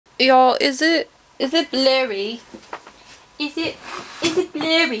Y'all, is it blurry? Is it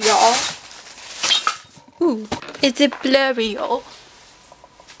blurry, y'all? Ooh, is it blurry, y'all?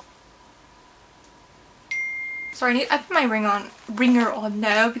 Sorry, I put my ringer on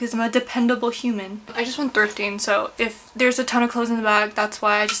now because I'm a dependable human. I just went thrifting, so if there's a ton of clothes in the bag, that's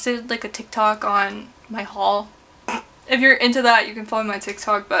why. I just did like a TikTok on my haul. If you're into that, you can follow my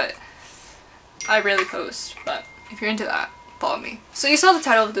TikTok, but I rarely post. But if you're into that, follow me. So you saw the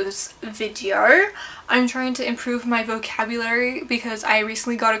title of this video. I'm trying to improve my vocabulary because I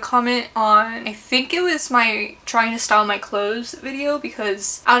recently got a comment on, I think it was my trying to style my clothes video,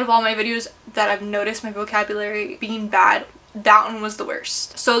 because out of all my videos that I've noticed my vocabulary being bad, that one was the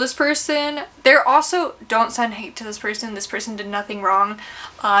worst. So this person, they're also, don't send hate to this person did nothing wrong.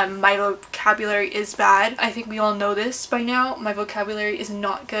 My vocabulary is bad. I think we all know this by now. My vocabulary is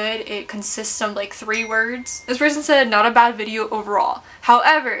not good. It consists of like 3 words. This person said, not a bad video overall.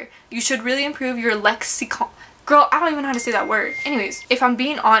 However, you should really improve your lexicon. Girl, I don't even know how to say that word. Anyways, if I'm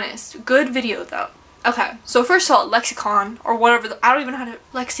being honest, good video though. Okay, so first of all, lexicon, or whatever, I don't even know how to,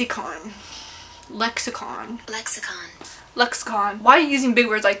 lexicon. Why are you using big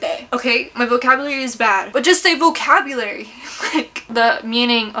words like that? Okay, my vocabulary is bad, but just say vocabulary. Like, the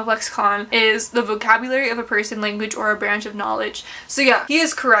meaning of lexicon is the vocabulary of a person, language, or a branch of knowledge. So yeah, he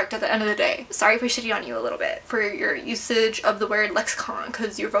is correct at the end of the day. Sorry for shitting on you a little bit for your usage of the word lexicon,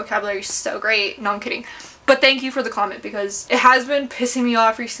 because your vocabulary is so great. No, I'm kidding. But thank you for the comment, because it has been pissing me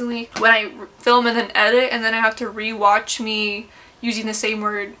off recently when I film and then edit, and then I have to re-watch me using the same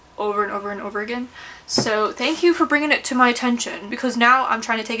word over and over and over again. So thank you for bringing it to my attention, because now I'm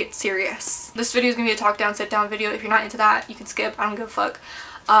trying to take it serious. This video is gonna be a talk down, sit down video. If you're not into that, you can skip. I don't give a fuck.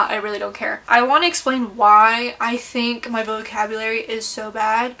 I really don't care. I want to explain why I think my vocabulary is so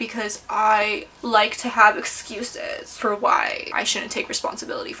bad, because I like to have excuses for why I shouldn't take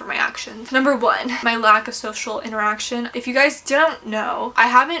responsibility for my actions. Number 1, my lack of social interaction. If you guys don't know, I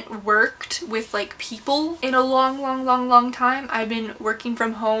haven't worked with like people in a long time. I've been working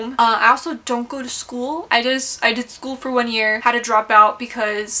from home. I also don't go to school. I did school for 1 year, had to drop out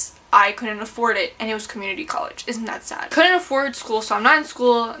because I couldn't afford it, and it was community college. Isn't that sad? Couldn't afford school, so I'm not in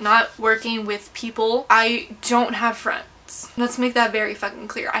school, not working with people. I don't have friends. Let's make that very fucking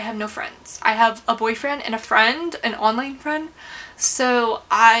clear. I have no friends. I have a boyfriend and a friend, an online friend. So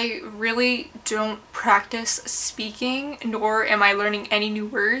I really don't practice speaking, nor am I learning any new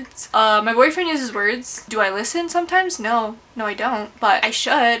words. My boyfriend uses words. Do I listen sometimes? No, I don't. But I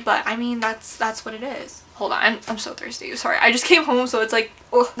should, but I mean, that's what it is. Hold on, I'm so thirsty. Sorry, I just came home, so it's like,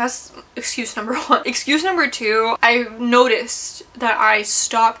 oh, that's excuse number 1. Excuse number 2, I've noticed that I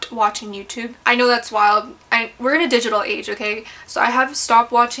stopped watching YouTube. I know that's wild. We're in a digital age, okay? So I have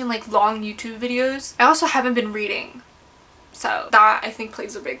stopped watching like long YouTube videos. I also haven't been reading. So that, I think,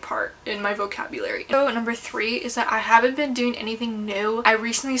 plays a big part in my vocabulary. So number 3 is that I haven't been doing anything new. I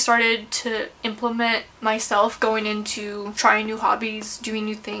recently started to implement myself going into trying new hobbies, doing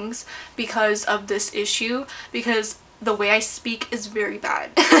new things because of this issue, because the way I speak is very bad.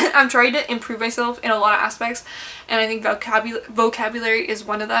 I'm trying to improve myself in a lot of aspects, and I think vocabulary is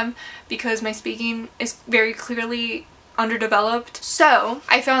one of them, because my speaking is very clearly underdeveloped. So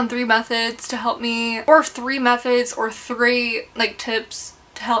I found 3 methods to help me, or 3 methods, like tips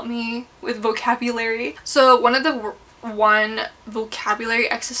to help me with vocabulary. So one of the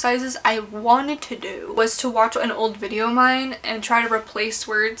vocabulary exercises I wanted to do was to watch an old video of mine and try to replace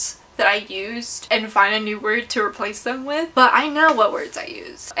words that I used and find a new word to replace them with. But I know what words I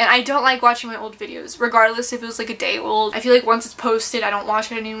use, and I don't like watching my old videos, regardless if it was like a day old. I feel like once it's posted, I don't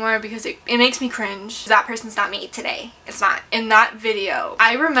watch it anymore because it makes me cringe. That person's not me today. It's not. In that video,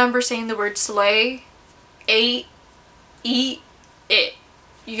 I remember saying the word slay, ate, eat, it.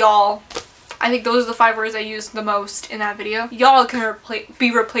 Y'all. I think those are the 5 words I used the most in that video. Y'all can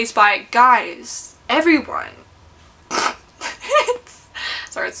be replaced by guys. Everyone.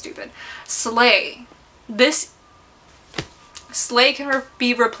 Sorry, it's stupid. Slay. This slay can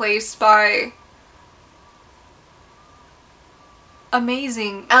be replaced by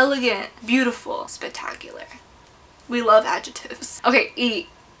amazing, elegant, beautiful, spectacular. We love adjectives. Okay, eat.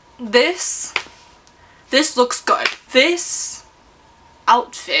 This looks good. This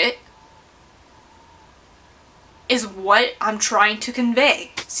outfit is what I'm trying to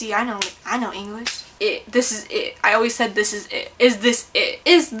convey. See, I know English. This is it. I always said this is it. Is this it?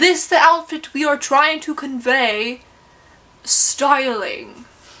 Is this the outfit we are trying to convey? Styling.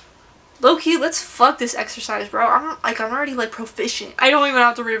 Low-key, let's fuck this exercise, bro. I'm already like proficient. I don't even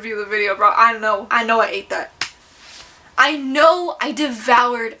have to review the video, bro. I know I ate that. I know I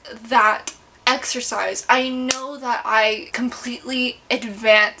devoured that exercise. I know that I completely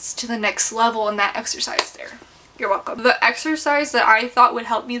advanced to the next level in that exercise there. You're welcome. The exercise that I thought would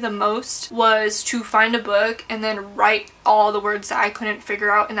help me the most was to find a book and then write all the words that I couldn't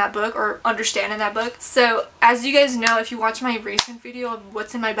figure out in that book or understand in that book. So as you guys know, if you watch my recent video of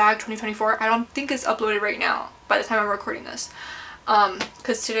what's in my bag 2024, I don't think it's uploaded right now by the time I'm recording this.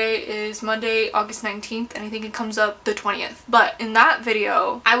 Because today is Monday, August 19th, and I think it comes up the 20th. But in that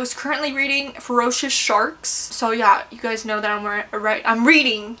video, I was currently reading Ferocious Sharks. So yeah, you guys know that I'm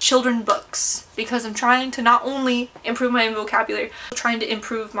reading children books because I'm trying to not only improve my vocabulary, I'm trying to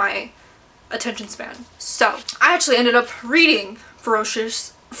improve my attention span. So I actually ended up reading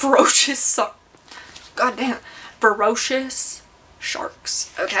Ferocious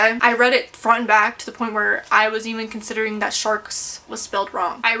Sharks, okay? I read it front and back to the point where I was even considering that sharks was spelled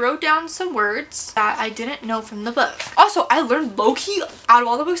wrong. I wrote down some words that I didn't know from the book. Also, I learned low-key out of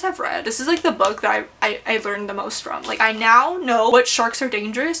all the books I've read. This is like the book that I learned the most from. Like, I now know what sharks are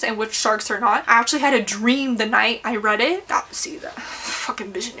dangerous and which sharks are not. I actually had a dream the night I read it. See that?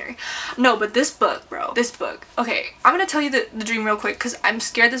 Fucking visionary. No, but this book, bro. This book. Okay, I'm gonna tell you the dream real quick because I'm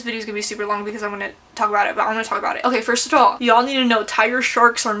scared this video is gonna be super long because I'm gonna talk about it, but I'm gonna talk about it. Okay, first of all, y'all need to know tiger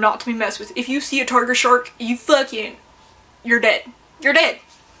sharks are not to be messed with. If you see a tiger shark, you're dead. You're dead.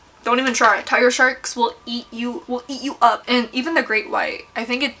 Don't even try. Tiger sharks will eat you up. And even the great white, I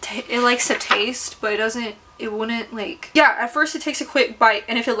think it likes to taste, but it wouldn't like, yeah, at first it takes a quick bite,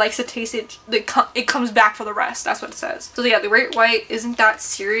 and if it likes to taste it, it comes back for the rest. That's what it says. So yeah, the great white isn't that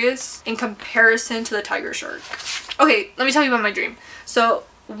serious in comparison to the tiger shark. Okay, let me tell you about my dream. So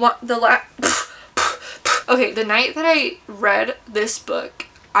okay, the night that I read this book,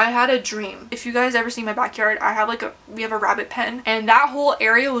 I had a dream. If you guys ever see my backyard, we have a rabbit pen, and that whole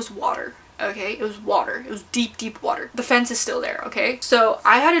area was water. Okay, it was water. It was deep water. The fence is still there, okay? So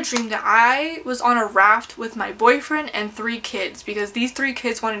I had a dream that I was on a raft with my boyfriend and 3 kids because these 3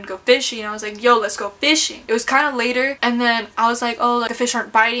 kids wanted to go fishing, and I was like, yo, let's go fishing. It was kind of later, and then I was like, oh, like, the fish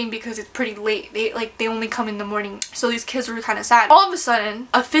aren't biting because it's pretty late. They only come in the morning. So these kids were kind of sad. All of a sudden,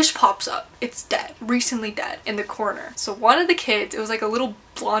 a fish pops up. It's dead, recently dead, in the corner. So one of the kids, it was like a little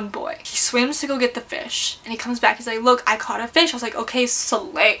blonde boy. He swims to go get the fish, and he comes back. He's like, look, I caught a fish. I was like, okay,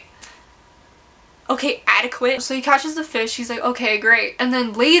 slay. Okay, adequate. So he catches the fish. He's like, okay, great. And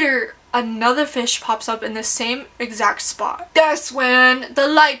then later, another fish pops up in the same exact spot. That's when the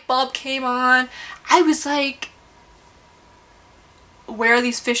light bulb came on. I was like, where are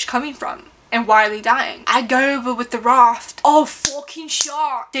these fish coming from? And why are they dying? I go over with the raft. Oh, fucking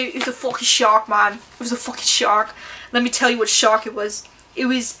shark. Dude, it was a fucking shark, man. It was a fucking shark. Let me tell you what shark it was. It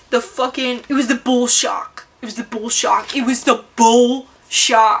was the bull shark. It was the bull shark. It was the bull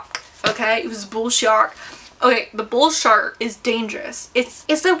shark. Okay, it was a bull shark. Okay, the bull shark is dangerous. It's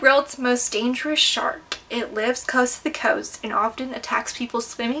the world's most dangerous shark. It lives coast to the coast and often attacks people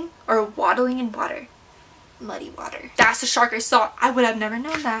swimming or waddling in water. Muddy water. That's the shark I saw. I would have never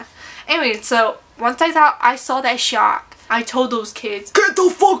known that. Anyway, so once I saw that shark, I told those kids, get the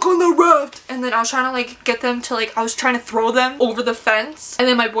fuck on the raft! And then I was trying to like get them to I was trying to throw them over the fence. And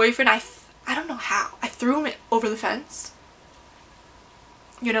then my boyfriend, I don't know how, I threw him over the fence.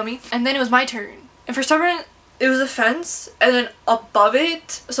 You know me? And then it was my turn. And for some reason, it was a fence, and then above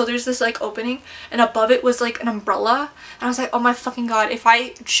it, so there's this like opening, and above it was like an umbrella. And I was like, oh my fucking god, if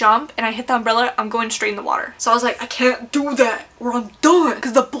I jump and I hit the umbrella, I'm going straight in the water. So I was like, I can't do that or I'm done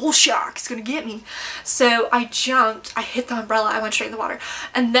because the bull shark is gonna get me. So I jumped, I hit the umbrella, I went straight in the water.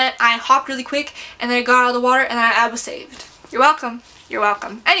 And then I hopped really quick, and then I got out of the water, and then I was saved. You're welcome. You're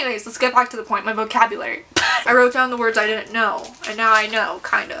welcome. Anyways, let's get back to the point, my vocabulary. I wrote down the words I didn't know, and now I know,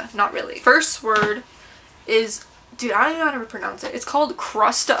 kinda, not really. First word is, dude, I don't even know how to pronounce it. It's called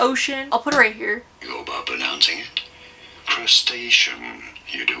crustacean. I'll put it right here. Go about pronouncing it. Crustacean.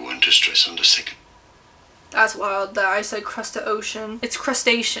 You do want to stress on the second. That's wild that I said crustacean. It's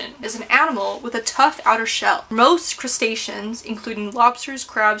crustacean. It's an animal with a tough outer shell. Most crustaceans, including lobsters,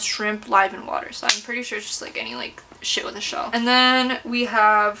 crabs, shrimp, live in water. So I'm pretty sure it's just like any like shit with a shell. And then we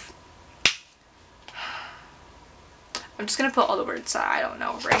have, I'm just gonna put all the words that I don't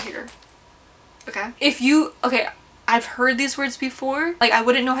know right here. Okay. Okay, I've heard these words before. Like, I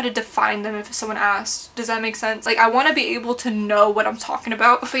wouldn't know how to define them if someone asked. Does that make sense? Like, I want to be able to know what I'm talking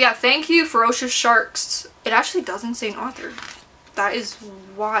about. But yeah, thank you, Ferocious Sharks. It actually doesn't say an author. That is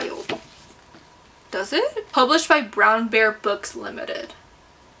wild. Does it? Published by Brown Bear Books Limited.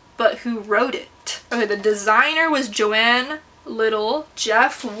 But who wrote it? Okay, the designer was Joanne Little,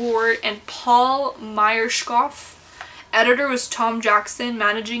 Jeff Ward, and Paul Myerscough. Editor was Tom Jackson,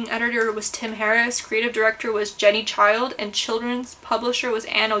 managing editor was Tim Harris, creative director was Jenny Child, and children's publisher was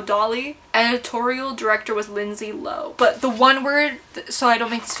Anne O'Dolly. Editorial director was Lindsay Lowe. But the one word, so I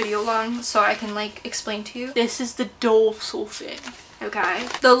don't make this video long, so I can like explain to you. This is the dorsal fin, okay?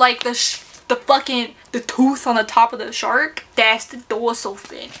 The tooth on the top of the shark, that's the dorsal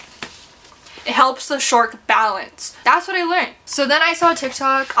fin. It helps the shark balance. That's what I learned. So then I saw a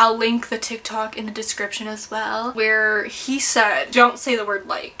TikTok, I'll link the TikTok in the description as well, where he said, don't say the word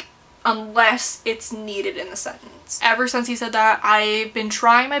like unless it's needed in the sentence. Ever since he said that, I've been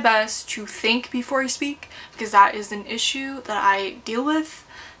trying my best to think before I speak, because that is an issue that I deal with,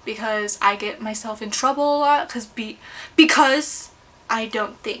 because I get myself in trouble a lot because I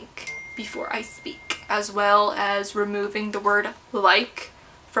don't think before I speak, as well as removing the word like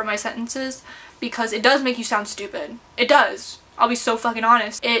from my sentences, because it does make you sound stupid. It does. I'll be so fucking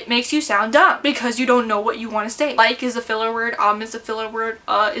honest. It makes you sound dumb because you don't know what you want to say. Like is a filler word, is a filler word,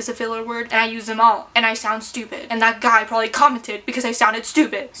 is a filler word, and I use them all and I sound stupid. And that guy probably commented because I sounded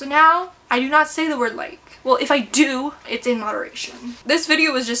stupid. So now I do not say the word like. Well, if I do, it's in moderation. This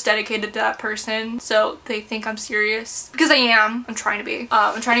video was just dedicated to that person, so they think I'm serious. Because I am. I'm trying to be.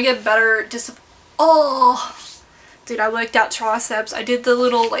 I'm trying to get better Oh! Dude, I worked out triceps. I did the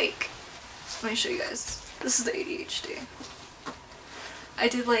little like, let me show you guys. This is the ADHD. I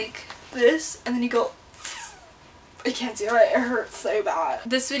did like this, and then you go, I can't do it. It hurts so bad.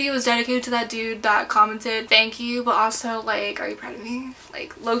 This video was dedicated to that dude that commented, thank you, but also like, are you proud of me?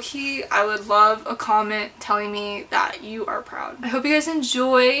 Like low-key, I would love a comment telling me that you are proud. I hope you guys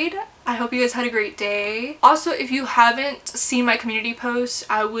enjoyed. I hope you guys had a great day. Also, if you haven't seen my community post,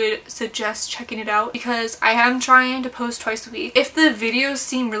 I would suggest checking it out because I am trying to post twice a week. If the videos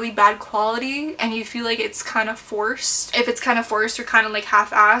seem really bad quality and you feel like it's kind of forced, if it's kind of forced or kind of like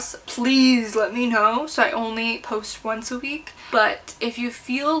half-ass, please let me know so I only post once a week. But if you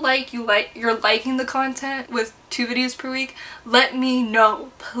feel like you're liking the content with 2 videos per week, let me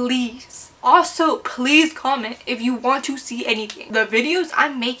know, please. Also, please comment if you want to see anything. The videos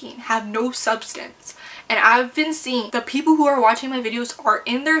I'm making have no substance. And I've been seeing the people who are watching my videos are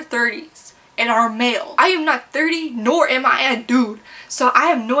in their 30s and are male. I am not 30, nor am I a dude. So I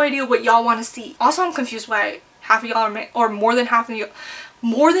have no idea what y'all want to see. Also, I'm confused why half of y'all are male, or more than half of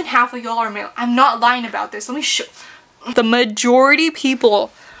y'all are male. I'm not lying about this. Let me show. The majority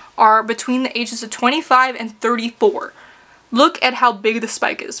people are between the ages of 25 and 34. Look at how big the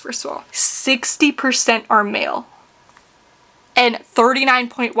spike is, first of all. 60% are male. And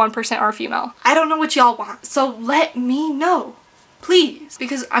 39.1% are female. I don't know what y'all want, so let me know. Please.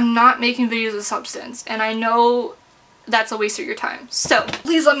 Because I'm not making videos of substance, and I know that's a waste of your time. So,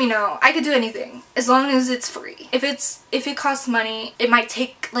 please let me know. I could do anything, as long as it's free. If it costs money, it might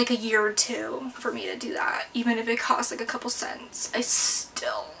take like a year or 2 for me to do that. Even if it costs like a couple cents,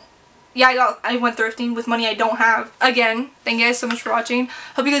 yeah, I went thrifting with money I don't have. Again, thank you guys so much for watching.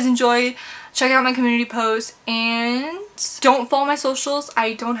 Hope you guys enjoyed. Check out my community post and don't follow my socials.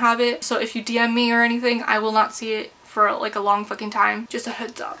 I don't have it. So if you DM me or anything, I will not see it for like a long fucking time. Just a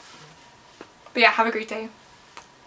heads up. But yeah, have a great day.